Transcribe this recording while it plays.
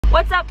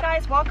What's up,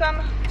 guys?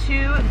 Welcome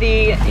to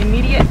the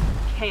immediate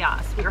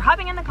chaos. We are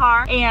hopping in the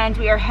car and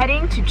we are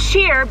heading to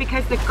cheer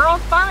because the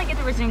girls finally get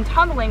to resume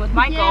tumbling with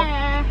Michael.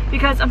 Yeah.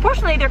 Because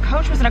unfortunately their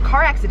coach was in a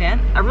car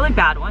accident, a really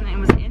bad one, and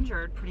was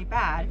injured pretty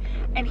bad.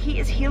 And he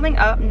is healing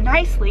up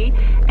nicely,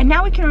 and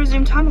now we can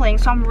resume tumbling,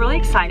 so I'm really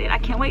excited. I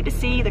can't wait to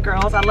see the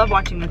girls. I love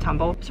watching them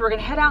tumble. So we're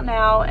gonna head out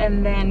now,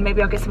 and then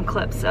maybe I'll get some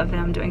clips of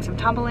them doing some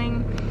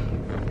tumbling.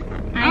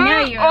 I know you're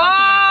looking at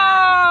that.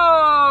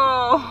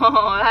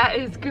 Oh, that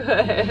is good.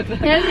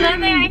 There's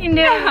nothing I can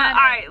do about it. All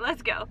right,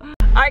 let's go.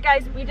 All right,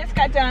 guys, we just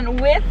got done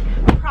with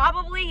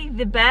probably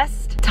the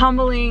best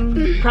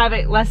tumbling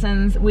private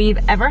lessons we've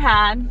ever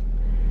had.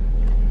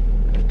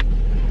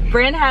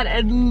 Bryn had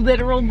a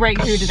literal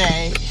breakthrough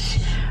today.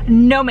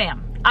 No,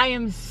 ma'am. I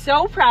am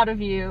so proud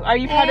of you. Are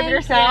you proud of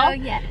yourself?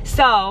 Yes.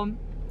 So,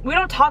 we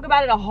don't talk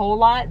about it a whole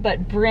lot,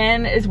 but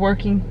Bryn is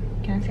working.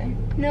 Can I say?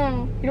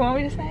 No. You don't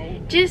want me to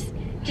say?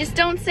 Just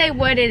don't say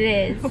what it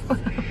is.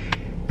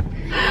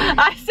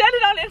 I said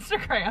it on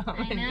Instagram.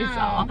 I know. You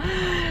saw.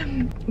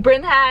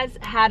 Bryn has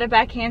had a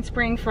back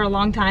handspring for a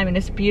long time, and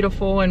it's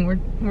beautiful, and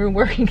we're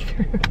working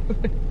through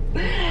it.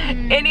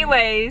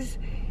 Anyways,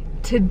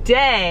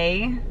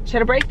 today she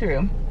had a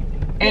breakthrough,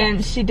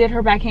 and she did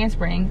her back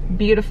handspring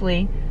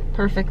beautifully,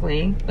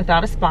 perfectly,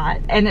 without a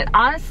spot, and it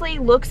honestly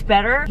looks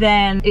better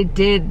than it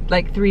did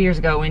like 3 years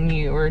ago when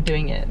you were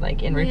doing it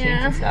like in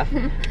routines and stuff.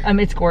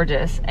 It's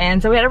gorgeous,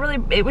 and so we had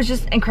it was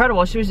just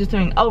incredible. She was just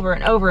doing over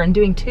and over and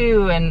doing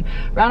two and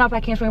round off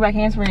back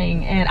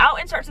handspring, and I'll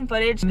insert some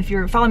footage. If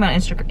you're following me on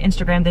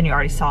Instagram, then you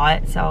already saw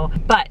it. So,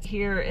 but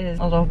here is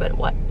a little bit of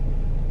what?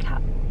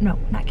 Cap? No,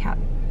 not Cap.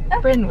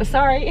 Bryn was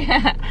sorry.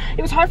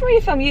 It was hard for me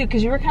to film you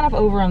because you were kind of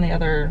over on the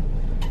other,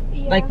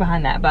 like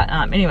behind that. But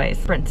anyways,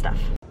 Bryn stuff.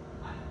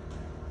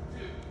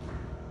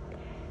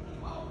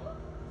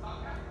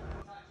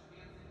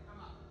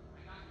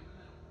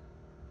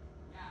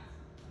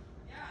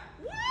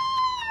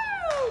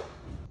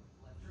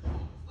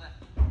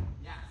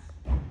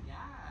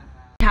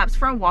 Caps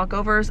from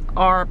walkovers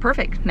are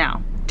perfect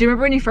now. Do you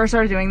remember when you first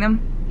started doing them?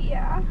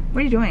 Yeah.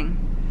 What are you doing?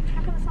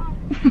 Track of the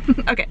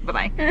song. Okay,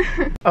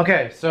 bye-bye.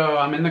 Okay, so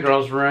I'm in the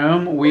girls'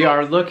 room. We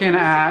are looking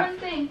at...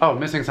 Oh,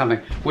 missing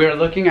something. We are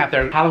looking at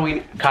their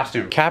Halloween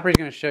costume. Kapri's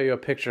gonna show you a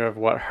picture of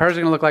what hers is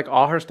gonna look like.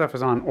 All her stuff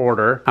is on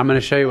order. I'm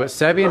gonna show you what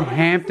Sebi and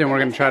Hampton we're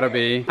gonna try to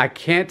be. I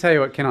can't tell you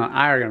what Kendal and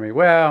I are gonna be.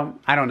 Well,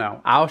 I don't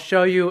know. I'll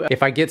show you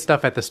if I get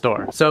stuff at the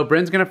store. So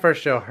Bryn's gonna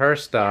first show her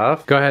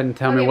stuff. Go ahead and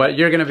tell me what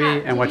you're gonna be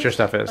and what your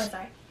stuff is. Oh,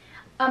 sorry.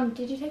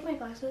 Did you take my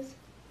glasses?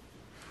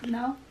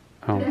 No.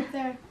 Oh.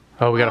 There.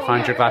 Oh, we gotta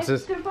find your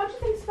glasses? There a bunch of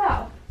things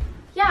fell.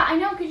 Yeah, I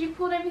know, because you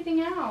pulled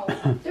everything out.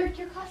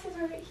 Your glasses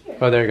are right here.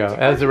 Oh, there you go.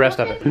 That's the rest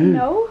of it.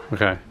 No.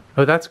 Okay.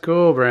 Oh, that's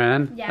cool,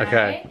 Bryn. Yeah,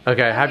 okay. right?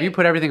 Okay. Have you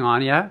put everything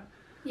on yet?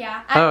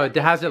 Yeah. Oh,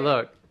 how's it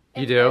look?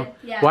 You do? Good,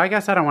 yeah. Well, I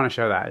guess I don't want to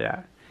show that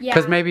yet. Yeah.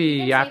 Because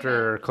maybe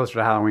after closer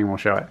to Halloween we'll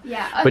show it.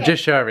 Yeah, okay. But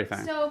just show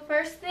everything. So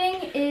first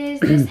thing is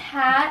this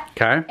hat.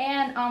 Okay.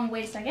 And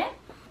wait a second.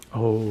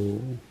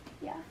 Oh.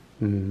 Yeah.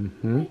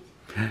 Mm-hmm.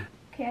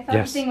 Okay, I thought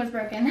the thing was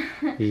broken.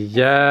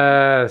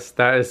 Yes,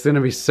 that is gonna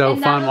be so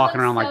and fun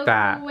walking around so like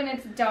that. Cool when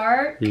it's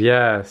dark.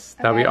 Yes,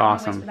 that'll be I don't wanna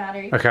awesome. waste the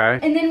battery. Okay.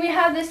 And then we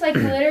have this like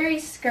glittery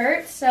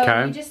skirt, so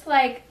you just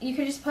like you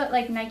could just put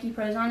like Nike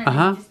Pros on it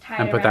and just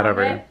tie it put that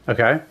over it. you.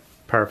 Okay.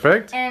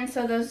 Perfect. And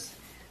so those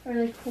are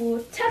really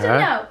cool. Tata,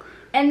 no.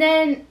 And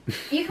then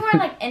you can wear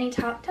like any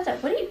top. Tata,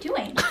 what are you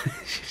doing?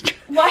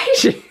 Why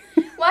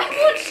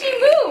won't she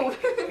move?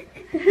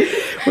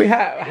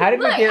 How did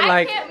we get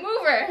like? I can't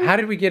move her. How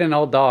did we get an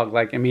old dog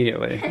like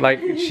immediately? Like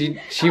she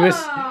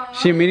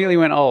immediately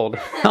went old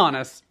on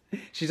us.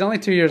 She's only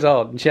 2 years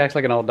old and she acts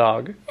like an old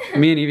dog.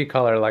 Me and Evie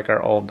call her like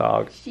our old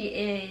dog. She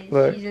is.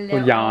 Look, she's a we're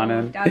little yawning.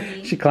 old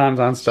doggy. She climbs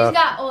on stuff.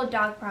 She's got old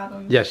dog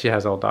problems. Yeah, she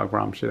has old dog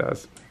problems. She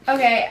does.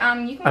 Okay,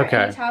 you can wear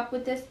any top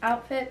with this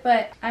outfit,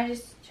 but I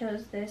just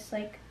chose this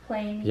like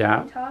plain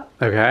top.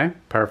 Okay,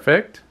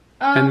 perfect.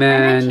 And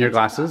then your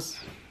glasses.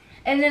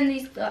 And then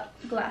these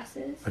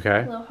glasses.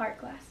 Okay. Little heart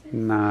glasses.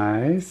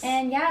 Nice.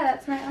 And yeah,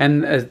 that's my outfit.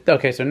 And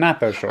okay, so not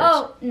those shorts.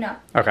 Oh, no.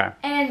 Okay.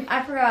 And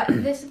I forgot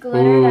this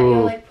glitter that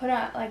you'll like put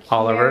out like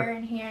all here over?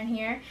 And here and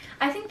here.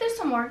 I think there's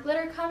some more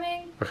glitter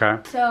coming. Okay.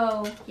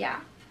 So,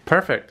 yeah.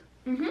 Perfect.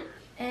 And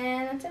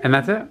that's it. And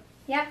that's it?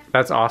 Yeah.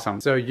 That's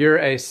awesome. So you're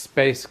a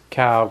space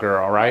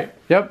cowgirl, right?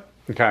 Yep.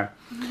 Okay.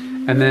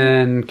 And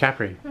then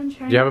Kapri,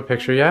 do you have a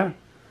picture yet?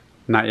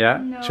 Not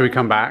yet? No. Should we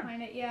come back?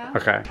 Find it, yeah.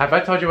 Okay. Have I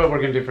told you what we're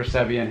going to do for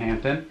Sebi and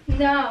Hampton?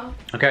 No.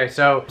 Okay,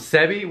 so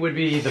Sebi would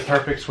be the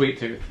perfect sweet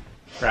tooth,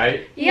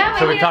 right? Yeah,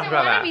 so but we he talked doesn't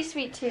about want that. to be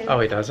sweet too. Oh,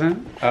 he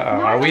doesn't? Uh-oh.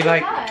 No, Are we he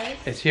like,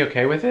 does. is he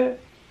okay with it?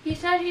 He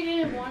said he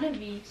didn't want to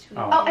be sweet.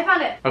 Oh. Oh, I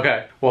found it.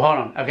 Okay, well hold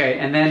on. Okay,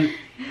 and then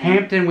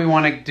Hampton we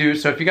want to do,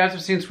 so if you guys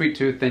have seen Sweet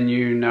Tooth, then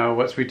you know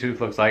what Sweet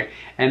Tooth looks like.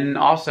 And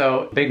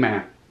also, big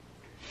man.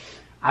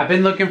 I've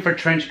been looking for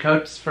trench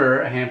coats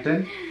for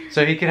Hampton.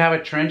 So he could have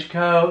a trench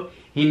coat.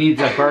 He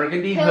needs a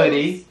burgundy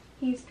hoodie.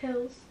 He's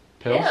pills.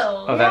 Pills?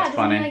 Oh, that's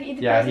funny.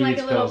 Yeah, he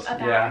needs pills.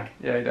 Yeah,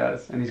 he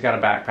does. And he's got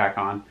a backpack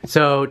on.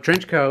 So,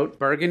 trench coat,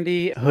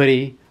 burgundy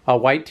hoodie, a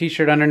white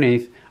t-shirt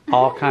underneath,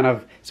 all kind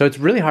of, so it's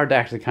really hard to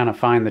actually kind of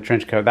find the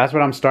trench coat. That's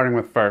what I'm starting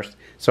with first.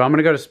 So I'm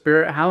gonna go to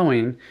Spirit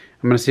Halloween.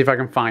 I'm gonna see if I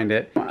can find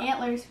it.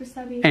 Antlers for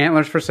Sebi.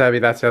 Antlers for Sebi,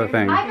 that's the other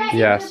thing. I bet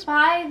yes. you could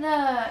buy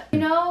the,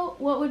 you know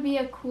what would be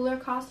a cooler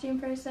costume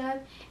for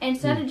Seb?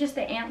 Instead of just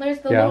the antlers,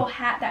 the little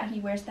hat that he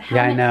wears, the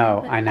helmet.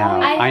 Yeah, I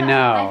know.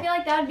 I feel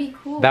like that would be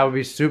cool. That would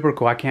be super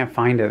cool. I can't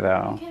find it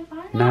though. You can't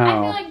find it? No. I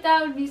feel like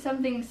that would be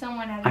something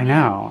someone had made. I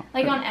know.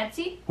 Like on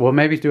Etsy? Well,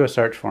 maybe do a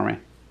search for me.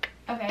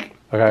 Okay.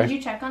 Okay. Did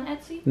you check on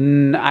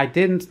Etsy? I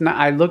didn't.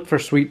 I looked for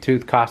Sweet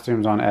Tooth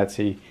costumes on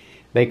Etsy.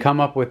 They come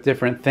up with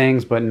different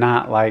things, but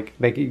not like,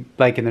 and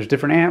there's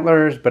different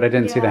antlers, but I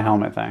didn't see the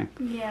helmet thing.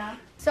 Yeah.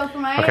 So for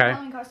my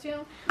Halloween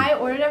costume, I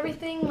ordered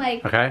everything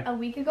like a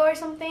week ago or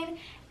something,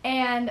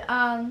 and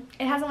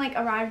it hasn't like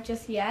arrived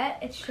just yet.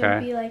 It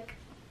should be like,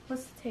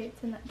 what's the date?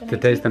 The 19th?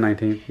 Today's the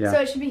 19th, yeah. So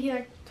it should be here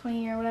like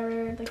 20 or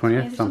whatever, like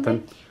 20th,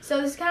 something.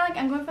 So this is kind of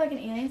like, I'm going for like an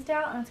alien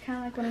style, and it's kind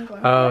of like what I'm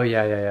going for. Oh,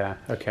 yeah.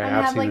 Okay, and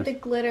I have like the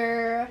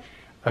glitter.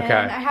 Okay.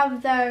 And I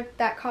have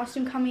that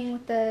costume coming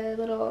with the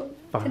little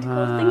tentacle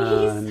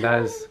thingies.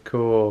 That is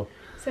cool.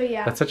 So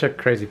yeah. That's such a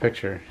crazy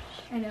picture.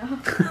 I know.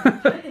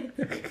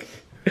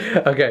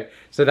 Okay,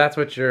 so that's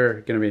what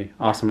you're gonna be.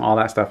 Awesome, all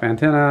that stuff.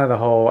 Antenna, the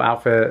whole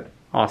outfit.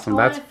 Awesome,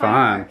 that's fun.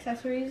 I want to find more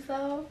accessories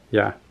though.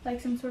 Yeah. Like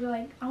some sort of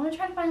like, I want to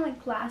try to find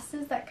like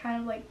glasses that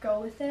kind of like go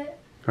with it.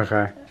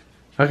 Okay.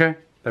 Okay,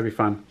 that'd be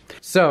fun.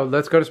 So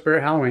let's go to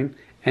Spirit Halloween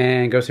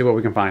and go see what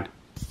we can find.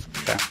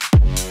 Okay.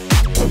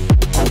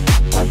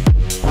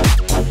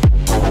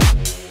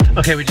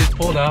 Okay, we just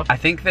pulled up. I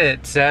think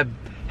that Seb,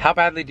 how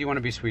badly do you want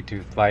to be Sweet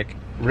Tooth? Like,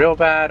 real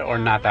bad or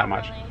not that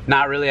much? Really.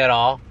 Not really at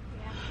all?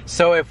 Yeah.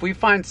 So if we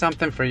find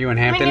something for you and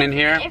Hampton in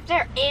here. If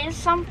there is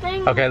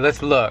something. Okay,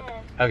 let's look.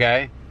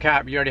 Okay?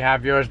 Cap, you already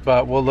have yours,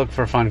 but we'll look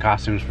for fun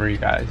costumes for you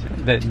guys.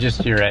 That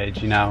just your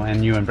age, you know,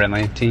 and you and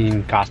Brinley.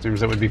 Teen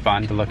costumes that would be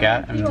fun to look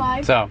at. And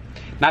so,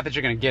 not that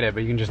you're going to get it,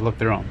 but you can just look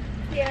through them.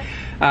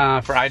 Yeah.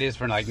 For ideas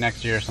for like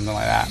next year or something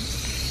like that.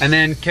 And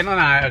then Kendal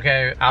and I,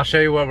 okay, I'll show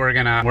you what we're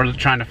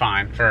trying to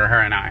find for her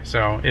and I.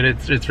 So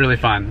it's really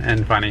fun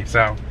and funny.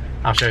 So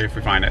I'll show you if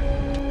we find it.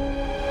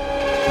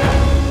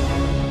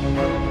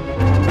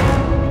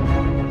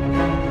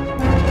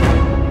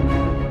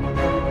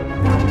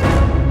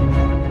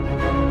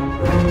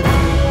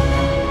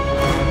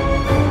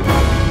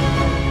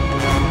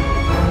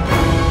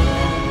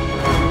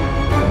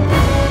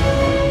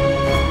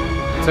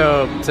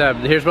 So Seb,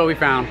 here's what we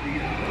found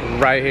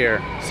right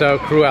here. So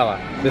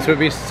Cruella. This would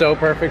be so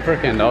perfect for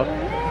Kendal.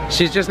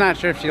 She's just not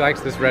sure if she likes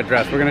this red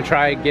dress. We're gonna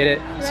try and get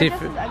it. See if.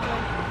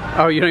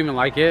 Oh, you don't even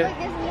like it?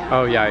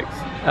 Oh,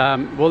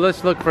 yikes. Well,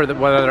 let's look for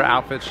what other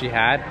outfits she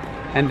had,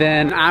 and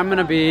then I'm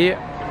gonna be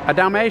a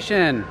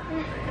Dalmatian.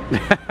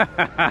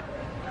 What?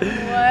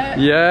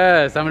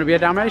 Yes, I'm gonna be a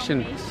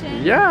Dalmatian.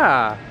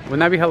 Yeah.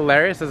 Wouldn't that be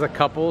hilarious as a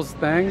couples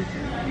thing?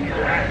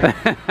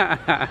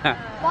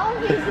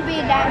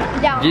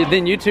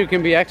 Then you two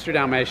can be extra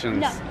Dalmatians.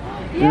 No.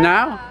 Yeah.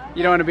 No?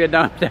 You don't want to be a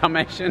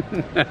Dalmatian?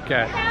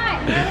 Okay.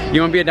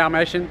 You want to be a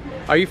Dalmatian?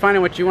 Are you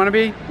finding what you want to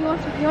be? You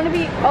want to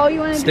be, oh, you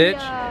want to Stitch?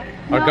 be,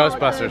 or no,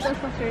 Ghostbusters?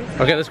 Ghostbusters.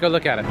 Okay, let's go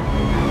look at it.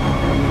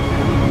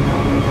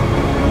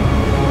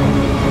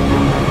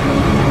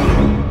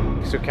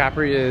 So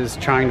Kapri is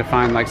trying to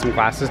find like some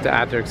glasses to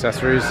add to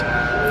accessories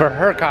for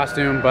her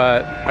costume,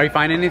 but are you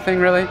finding anything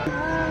really?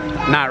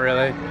 Not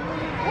really.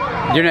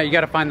 You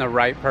got to find the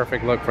right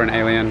perfect look for an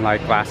alien, like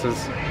glasses.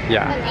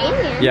 Yeah. An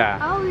alien? Yeah.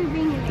 Oh, you're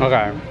being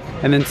Okay.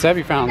 And then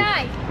Sebi found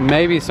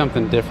maybe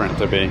something different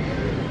to be,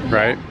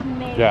 right?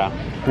 Maybe. Yeah.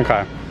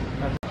 Okay.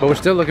 But we're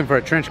still looking for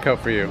a trench coat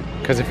for you,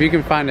 because if you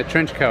can find a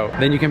trench coat,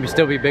 then you can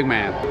still be Big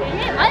Man.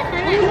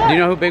 Do you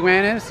know who Big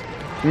Man is?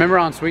 Remember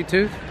on Sweet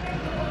Tooth?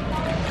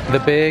 The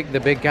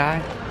big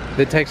guy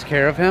that takes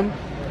care of him?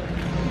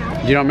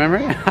 You don't remember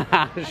it?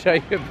 I'll show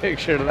you a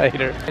picture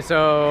later.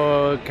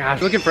 So,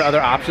 gosh, looking for other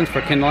options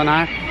for Kendal and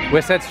I.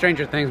 We said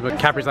Stranger Things, but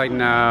Capri's like,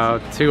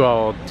 no, too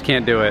old,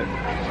 can't do it.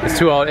 It's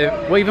too old.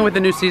 Well, even with the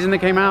new season that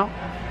came out,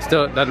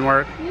 still it doesn't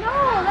work. No,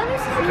 that new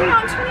season came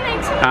out in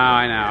 2019. Oh,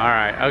 I know, all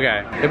right,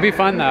 okay. It'd be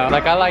fun though.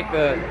 Like, I like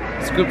the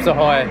Scoops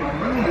Ahoy.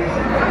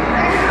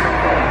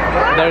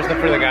 There's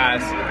for the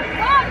guys.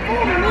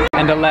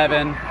 And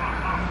 11.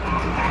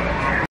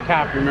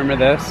 Cap, remember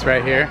this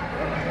right here?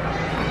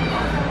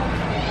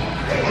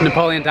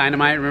 Napoleon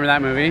Dynamite, remember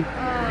that movie?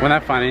 Wasn't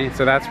that funny?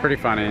 So that's pretty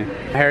funny.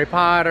 Harry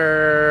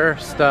Potter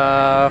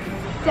stuff.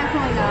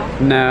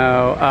 Definitely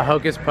no. No.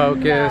 Hocus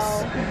Pocus.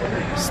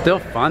 No. Still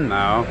fun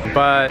though.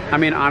 But I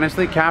mean,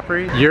 honestly,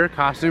 Kapri, your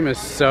costume is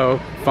so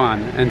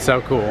fun and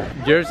so cool.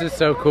 Yours is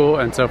so cool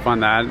and so fun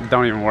that I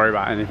don't even worry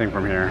about anything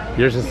from here.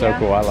 Yours is so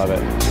cool. I love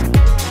it.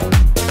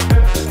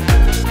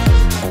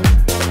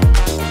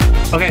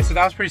 Okay, so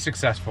that was pretty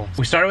successful.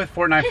 We started with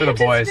Fortnite for the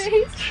boys.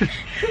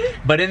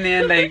 But in the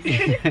end,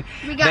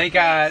 they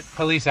got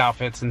police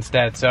outfits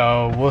instead.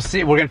 So we'll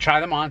see. We're gonna try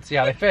them on, see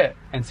how they fit,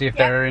 and see if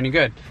they're any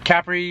good.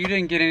 Capri, you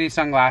didn't get any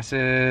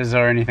sunglasses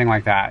or anything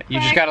like that. You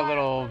just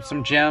got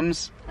some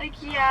gems. Like,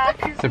 yeah.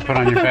 To put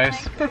on your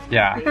face?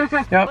 Yeah.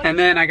 Yep. And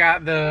then I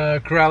got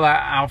the Cruella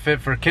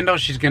outfit for Kendal.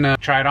 She's gonna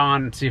try it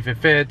on, see if it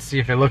fits, see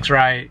if it looks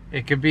right.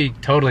 It could be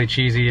totally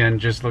cheesy and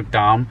just look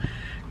dumb,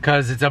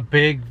 because it's a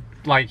big,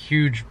 like,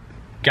 huge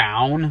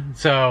gown.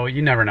 So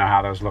you never know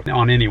how those look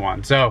on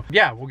anyone. So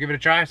yeah, we'll give it a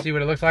try, see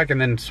what it looks like,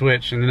 and then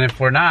switch. And then if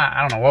we're not,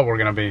 I don't know what we're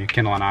gonna be,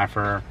 Kendal and I,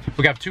 for,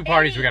 we got 2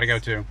 parties 80s. We gotta go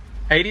to.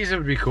 80s, it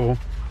would be cool.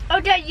 Oh,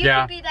 Dad, you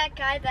could be that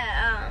guy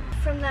that,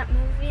 from that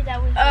movie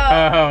that was...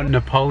 Oh,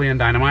 Napoleon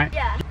Dynamite?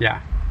 Yeah.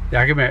 Yeah. Yeah,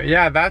 I could be,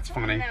 yeah, that's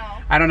funny.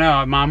 I don't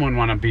know. Mom wouldn't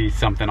want to be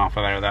something off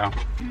of there, though.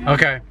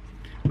 Okay,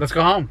 let's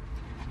go home.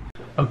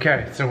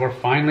 Okay, so we're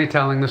finally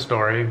telling the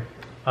story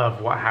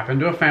of what happened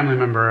to a family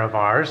member of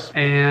ours,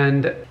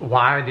 and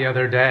why the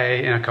other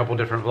day in a couple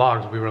different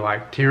vlogs we were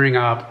like tearing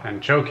up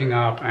and choking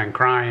up and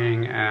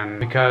crying, and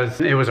because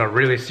it was a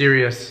really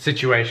serious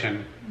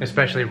situation,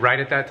 especially right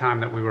at that time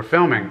that we were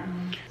filming.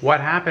 What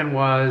happened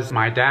was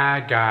my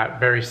dad got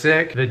very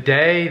sick. The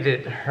day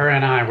that her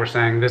and I were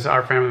saying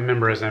our family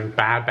member is in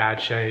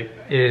bad shape,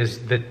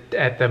 is that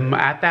at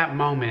that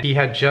moment he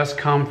had just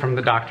come from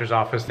the doctor's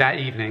office that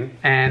evening,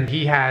 and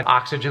he had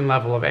oxygen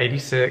level of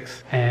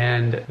 86,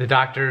 and the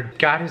doctor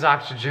got his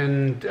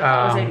oxygen. It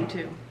was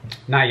 82.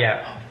 Not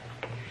yet.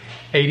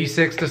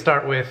 86 to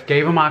start with.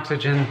 Gave him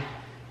oxygen.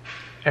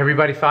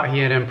 Everybody thought he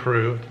had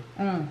improved,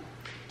 and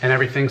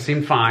everything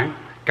seemed fine.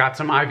 Got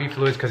some IV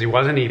fluids because he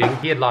wasn't eating.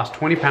 He had lost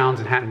 20 pounds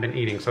and hadn't been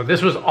eating. So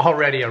this was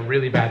already a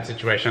really bad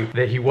situation,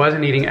 that he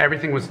wasn't eating.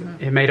 Everything was,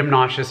 it made him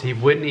nauseous. He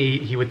wouldn't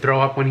eat. He would throw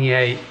up when he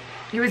ate.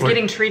 He was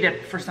getting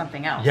treated for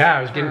something else. Yeah,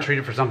 I was getting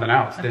treated for something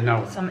else. Didn't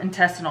know. Some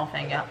intestinal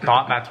thing, yeah.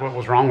 Thought that's what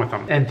was wrong with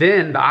him. And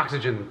then the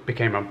oxygen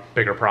became a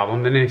bigger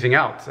problem than anything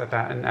else at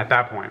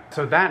that point.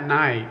 So that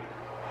night,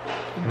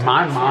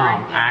 my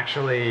mom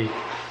actually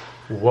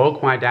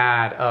woke my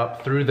dad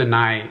up through the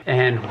night,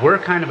 and we're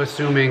kind of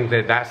assuming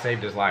that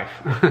saved his life.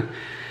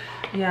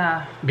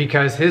 Yeah.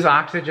 Because his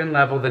oxygen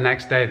level the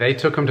next day, they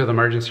took him to the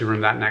emergency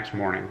room that next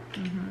morning,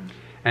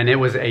 and it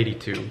was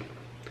 82.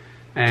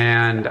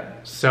 And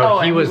so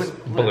he was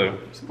blue.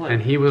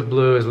 And he was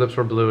blue, his lips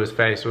were blue, his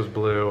face was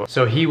blue.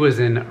 So he was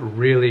in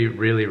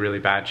really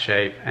bad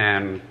shape.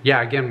 And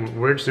yeah, again,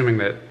 we're assuming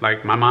that,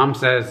 like my mom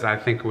says, I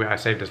think I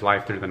saved his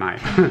life through the night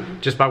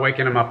just by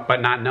waking him up,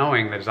 but not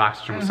knowing that his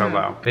oxygen was so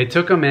low. They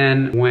took him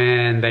in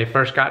when they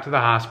first got to the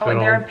hospital. Oh,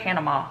 and they're in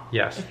Panama.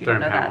 Yes, if you don't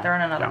know that. They're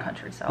in another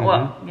country. So,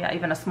 well, yeah,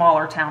 even a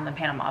smaller town than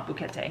Panama,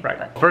 Buquete. Right.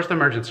 But first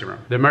emergency room.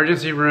 The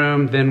emergency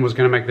room then was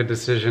gonna make the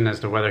decision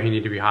as to whether he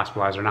needed to be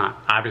hospitalized or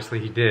not. Obviously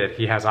he did.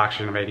 He has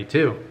oxygen of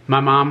 82. My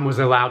mom was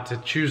allowed to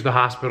choose the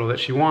hospital that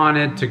she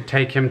wanted to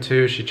take him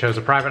to. She chose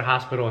a private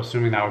hospital,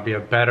 assuming that would be a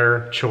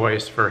better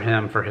choice for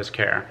him for his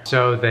care.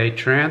 So they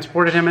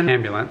transported him in an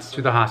ambulance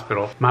to the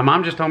hospital. My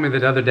mom just told me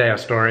the other day a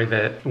story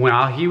that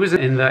while he was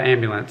in the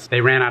ambulance,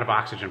 they ran out of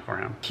oxygen for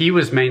him. He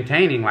was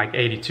maintaining like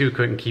 82,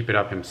 couldn't keep it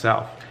up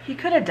himself. He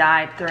could have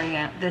died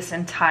during this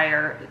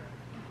entire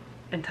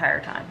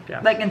time.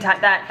 Yeah. Like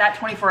that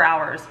 24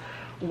 hours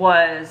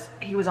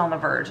he was on the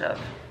verge of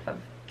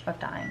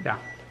dying. Yeah.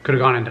 Could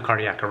have gone into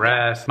cardiac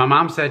arrest. My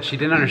mom said she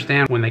didn't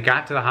understand when they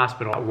got to the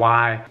hospital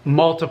why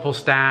multiple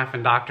staff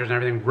and doctors and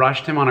everything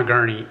rushed him on a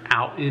gurney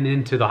out and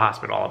into the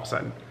hospital all of a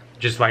sudden.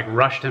 Just like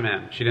rushed him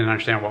in. She didn't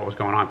understand what was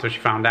going on until she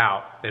found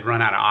out they'd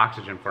run out of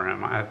oxygen for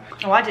him.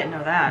 Oh, I didn't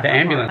know that. The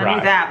ambulance I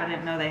knew that, but I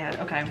didn't know they had,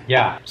 okay.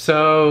 Yeah,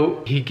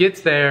 so he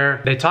gets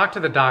there, they talk to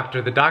the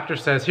doctor. The doctor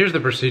says, here's the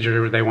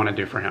procedure they want to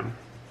do for him.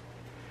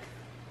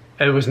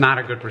 It was not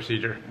a good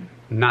procedure.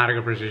 Not a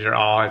good procedure at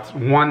all. It's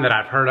one that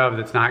I've heard of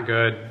that's not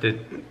good, that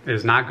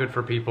is not good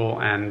for people,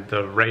 and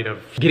the rate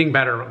of getting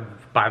better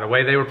by the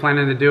way they were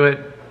planning to do it,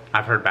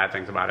 I've heard bad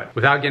things about it,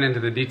 without getting into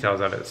the details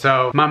of it.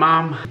 So my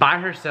mom, by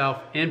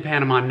herself in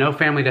Panama, no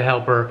family to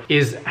help her,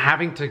 is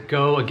having to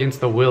go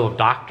against the will of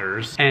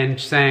doctors and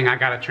saying, I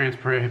gotta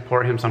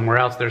transport him somewhere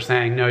else. They're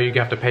saying, no, you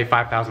have to pay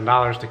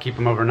 $5,000 to keep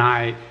him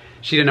overnight.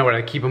 She didn't know where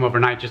to keep him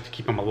overnight just to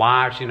keep him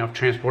alive. She didn't know if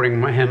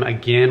transporting him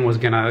again was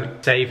gonna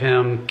save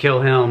him,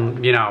 kill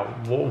him, you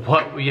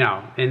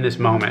know, in this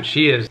moment.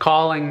 She is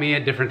calling me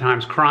at different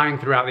times, crying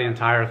throughout the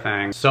entire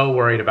thing. So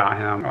worried about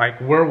him. Like,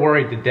 we're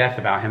worried to death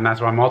about him. That's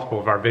why multiple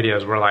of our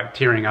videos were like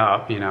tearing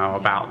up, you know,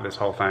 about this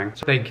whole thing.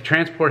 So they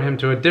transport him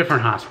to a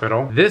different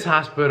hospital. This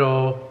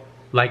hospital,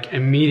 like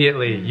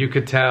immediately, you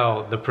could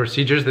tell the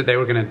procedures that they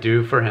were gonna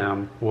do for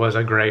him was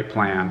a great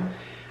plan.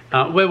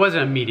 Well, it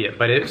wasn't immediate,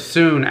 but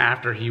soon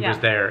after he was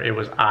there, it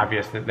was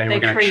obvious that they were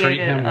going to treat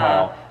him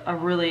well. A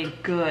really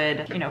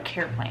good,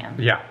 care plan.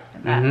 Yeah.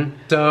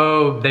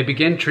 So they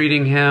begin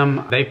treating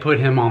him. They put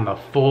him on the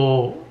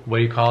full, what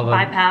do you call them?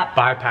 BiPAP.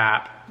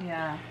 BiPAP.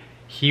 Yeah.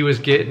 He was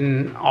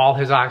getting all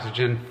his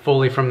oxygen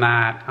fully from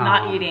that.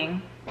 Not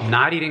eating.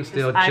 Not eating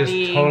still,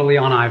 just totally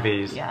on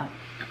IVs. Yeah.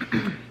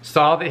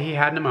 Saw that he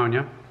had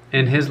pneumonia.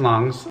 in his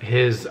lungs.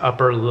 His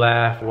upper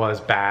left was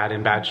bad,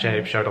 in bad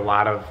shape, showed a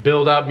lot of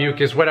buildup,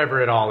 mucus,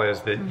 whatever it all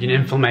is, that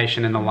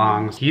inflammation in the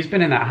lungs. He's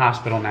been in that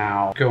hospital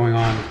now going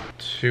on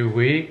 2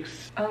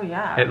 weeks. Oh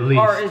yeah. At least.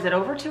 Or is it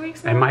over 2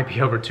 weeks now? It might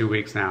be over 2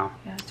 weeks now.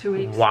 Yeah, 2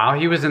 weeks. While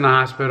he was in the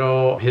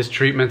hospital, his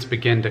treatments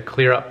began to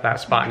clear up that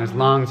spot in his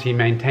lungs. He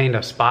maintained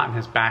a spot in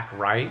his back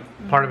right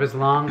part of his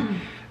lung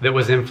that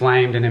was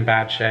inflamed and in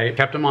bad shape.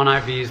 Kept him on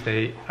IVs,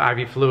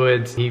 IV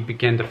fluids. He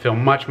began to feel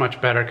much,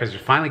 much better because he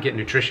was finally getting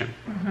nutrition.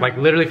 Like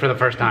literally for the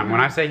first time.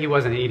 When I say he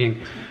wasn't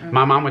eating,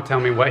 my mom would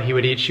tell me what he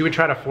would eat. She would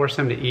try to force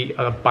him to eat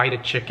a bite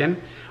of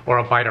chicken or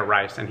a bite of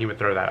rice, and he would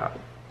throw that up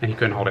and he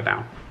couldn't hold it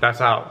down. That's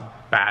how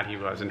bad he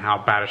was and how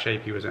bad a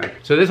shape he was in.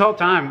 So this whole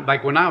time,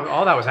 like when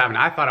all that was happening,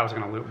 I thought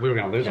we were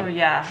gonna lose him. Oh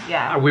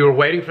yeah. We were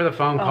waiting for the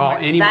phone call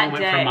any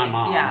moment from my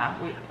mom.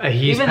 Yeah.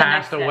 He's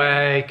passed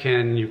away.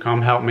 Can you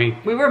come help me?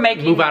 We were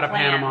making move out of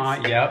plans.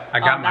 Panama. Yep. I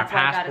got my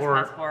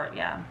passport.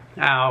 Yeah.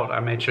 Out. I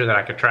made sure that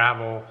I could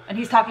travel. And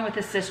he's talking with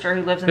his sister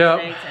who lives in the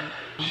States,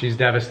 and she's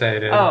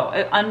devastated. Oh,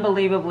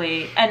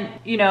 unbelievably. And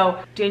you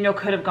know, Daniel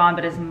could have gone,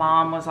 but his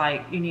mom was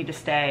like, you need to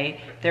stay.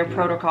 Their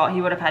protocol,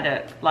 he would have had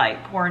to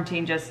like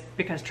quarantine just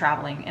because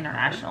traveling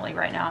internationally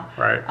right now.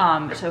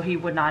 Right. So he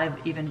would not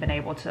have even been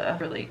able to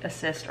really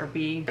assist or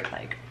be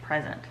like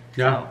present.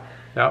 Yeah.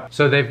 Yep.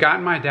 So they've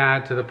gotten my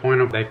dad to the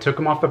point of they took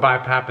him off the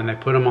BiPAP and they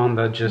put him on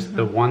the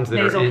the ones that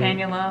nasal are in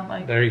cannula.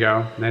 Like. There you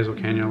go, nasal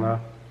cannula.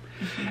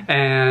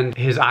 And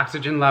his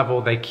oxygen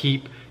level, they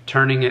keep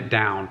turning it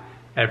down.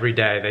 Every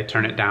day they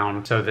turn it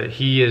down so that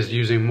he is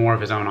using more of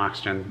his own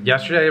oxygen.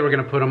 Yesterday they were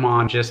gonna put him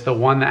on just the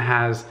one that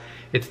has,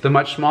 it's the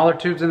much smaller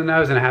tubes in the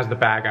nose and it has the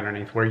bag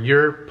underneath where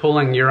you're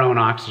pulling your own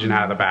oxygen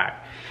out of the bag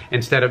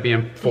instead of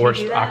being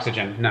forced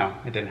oxygen. No,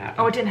 it didn't happen.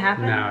 Oh, it didn't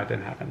happen? No, it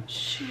didn't happen.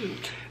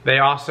 Shoot. They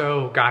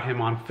also got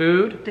him on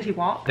food. Did he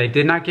walk? They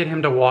did not get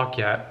him to walk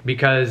yet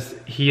because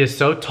he is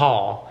so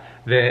tall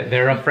that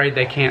they're afraid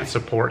they can't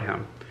support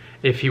him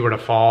if he were to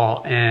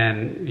fall,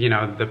 and you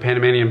know the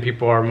Panamanian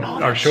people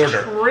are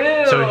shorter.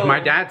 True. So my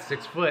dad's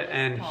 6 foot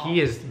and he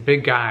is a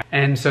big guy,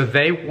 and so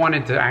they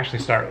wanted to actually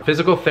start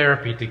physical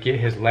therapy to get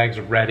his legs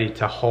ready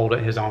to hold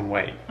his own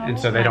weight, and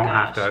so they don't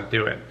have to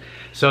do it.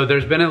 So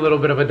there's been a little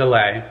bit of a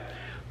delay,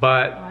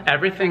 but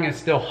everything is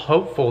still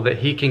hopeful that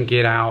he can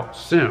get out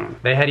soon.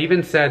 They had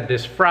even said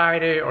this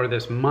Friday or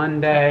this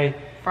Monday.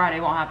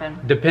 Friday won't happen.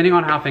 Depending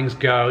on how things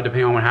go,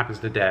 depending on what happens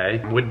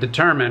today, would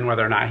determine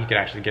whether or not he could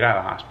actually get out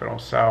of the hospital.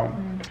 So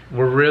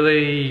we're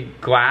really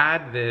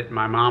glad that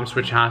my mom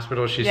switched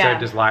hospitals. She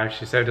saved his life.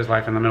 She saved his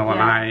life in the middle of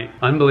the night.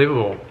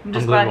 Unbelievable. I'm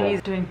just glad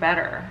he's doing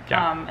better.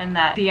 And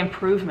that the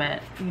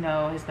improvement, you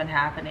know, has been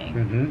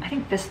happening. I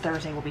think this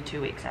Thursday will be 2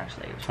 weeks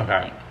actually.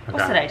 Okay.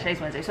 What's today? Today's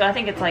Wednesday. So I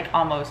think it's like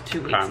almost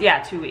 2 weeks.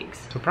 Yeah, 2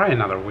 weeks. So probably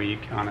another week,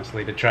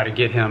 honestly, to try to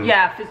get him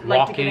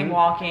like to get him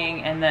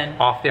walking and then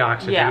off the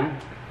oxygen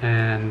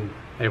and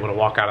able to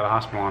walk out of the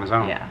hospital on his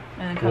own. Yeah,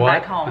 and then come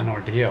back home. What an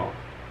ordeal.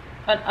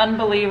 An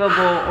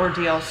unbelievable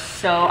ordeal.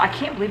 So I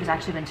can't believe it's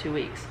actually been 2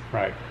 weeks.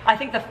 Right. I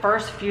think the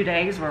first few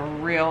days were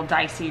real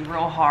dicey,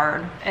 real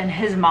hard. And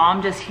his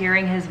mom, just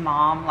hearing his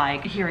mom,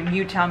 like hearing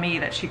you tell me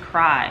that she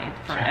cried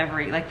for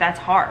like that's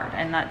hard.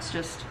 And that's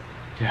just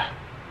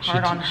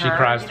hard on her. She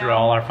cries through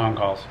all our phone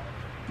calls.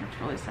 It's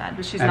really sad,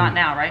 but she's not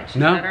now, right?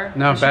 She's better?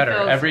 No, better.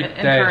 Every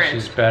day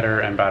she's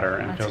better and better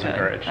and feels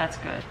encouraged. That's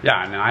good.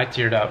 Yeah, no, I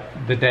teared up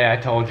the day I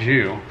told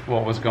you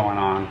what was going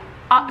on.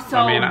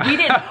 We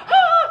didn't,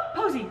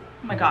 Posey,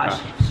 oh my gosh,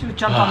 she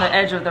jumped on the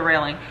edge of the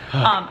railing.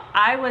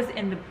 I was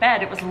in the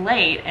bed, it was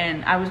late,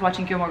 and I was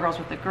watching Gilmore Girls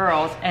with the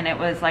girls, and it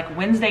was like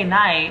Wednesday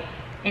night,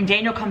 and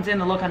Daniel comes in,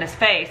 the look on his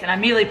face, and I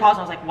immediately paused,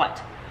 and I was like,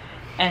 what?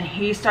 And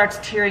he starts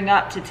tearing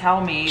up to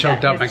tell me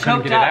choked up and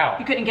couldn't get it out.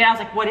 He couldn't get it out. I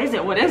was like, what is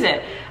it? What is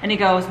it? And he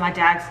goes, my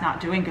dad's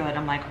not doing good.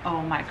 I'm like,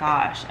 oh my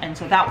gosh. And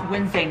so that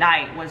Wednesday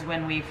night was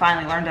when we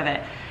finally learned of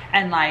it.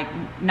 And like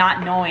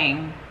not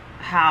knowing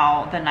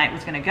how the night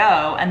was gonna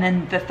go. And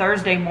then the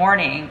Thursday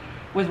morning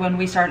was when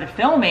we started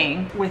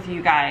filming with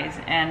you guys.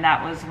 And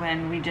that was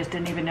when we just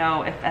didn't even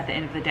know if at the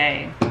end of the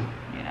day,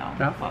 you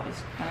know, what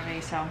was gonna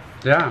be, so.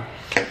 Yeah.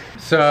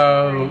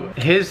 So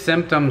his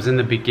symptoms in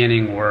the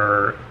beginning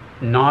were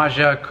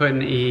nausea,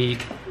 couldn't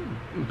eat,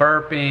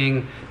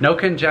 burping, no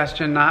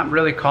congestion, not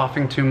really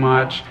coughing too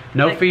much,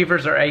 no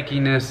fevers or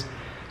achiness.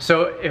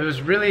 So it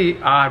was really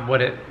odd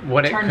what it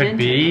could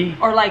be,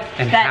 or like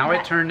and how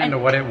it turned into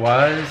what it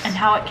was, and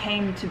how it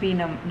came to be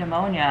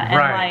pneumonia. And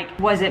like,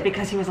 was it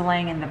because he was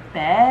laying in the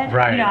bed,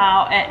 you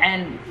know,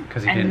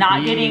 and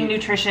not getting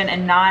nutrition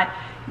and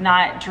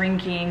not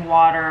drinking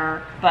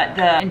water, but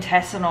the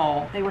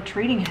intestinal, they were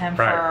treating him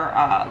for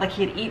like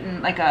he had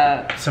eaten like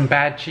some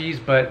bad cheese,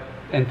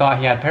 and thought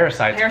he had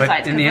parasites,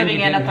 but in the end he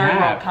didn't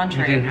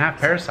have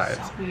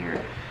parasites. So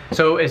weird.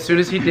 So as soon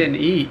as he didn't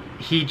eat,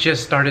 he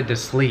just started to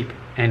sleep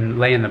and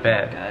lay in the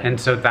bed, and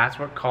so that's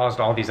what caused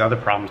all these other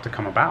problems to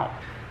come about.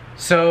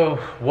 So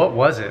what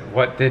was it?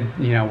 What did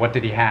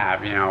he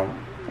have? You know,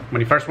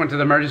 when he first went to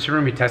the emergency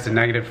room, he tested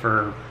negative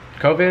for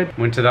COVID.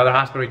 Went to the other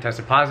hospital, he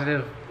tested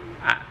positive.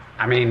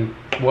 I mean,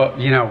 what,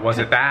 you know, was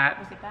it that?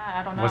 Was it that?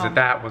 I don't know. Was it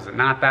that? Was it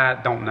not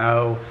that? Don't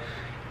know.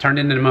 Turned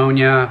into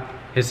pneumonia.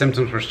 His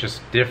symptoms were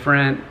just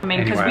different. I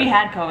mean, because we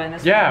had COVID and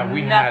this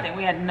was nothing.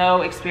 We had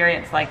no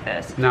experience like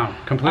this. No,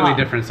 completely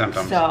different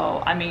symptoms.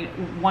 So, I mean,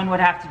 one would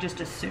have to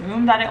just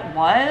assume that it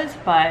was,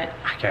 but...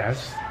 I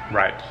guess.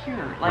 Right.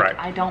 Here, like,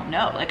 I don't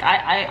know. Like,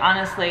 I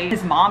honestly,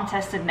 his mom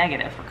tested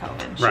negative for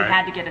COVID. She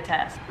had to get a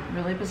test.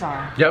 Really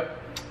bizarre. Yep.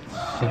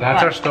 So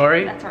that's our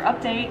story. That's our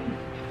update.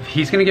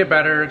 He's gonna get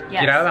better,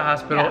 get out of the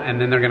hospital, and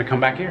then they're gonna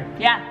come back here.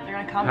 Yeah, they're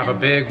gonna come have a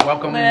big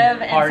welcome live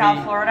party. in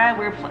South Florida.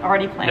 We're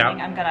already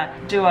planning. I'm gonna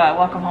do a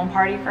welcome home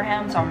party for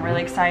him, so I'm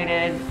really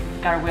excited.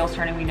 Got our wheels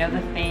turning. We know the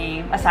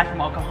theme, aside from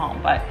welcome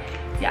home, but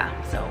yeah.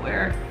 So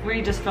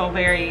we just feel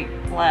very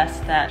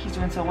blessed that he's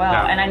doing so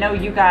well. And I know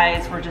you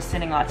guys were just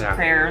sending lots of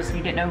prayers.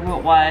 You didn't know who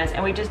it was,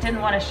 and we just didn't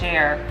want to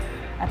share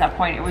at that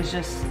point. It was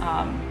just.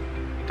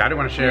 I didn't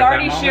want to share. We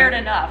already shared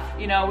enough,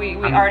 you know. We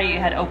already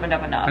had opened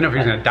up enough. I know if he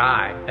was gonna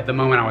die at the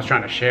moment I was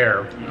trying to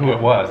share who it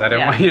was. I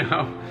didn't want, you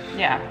know.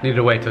 Yeah. Needed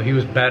to wait till he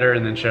was better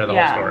and then share the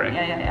whole story.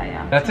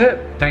 Yeah. That's it.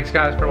 Thanks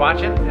guys for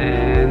watching,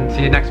 and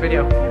see you next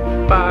video.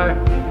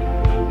 Bye.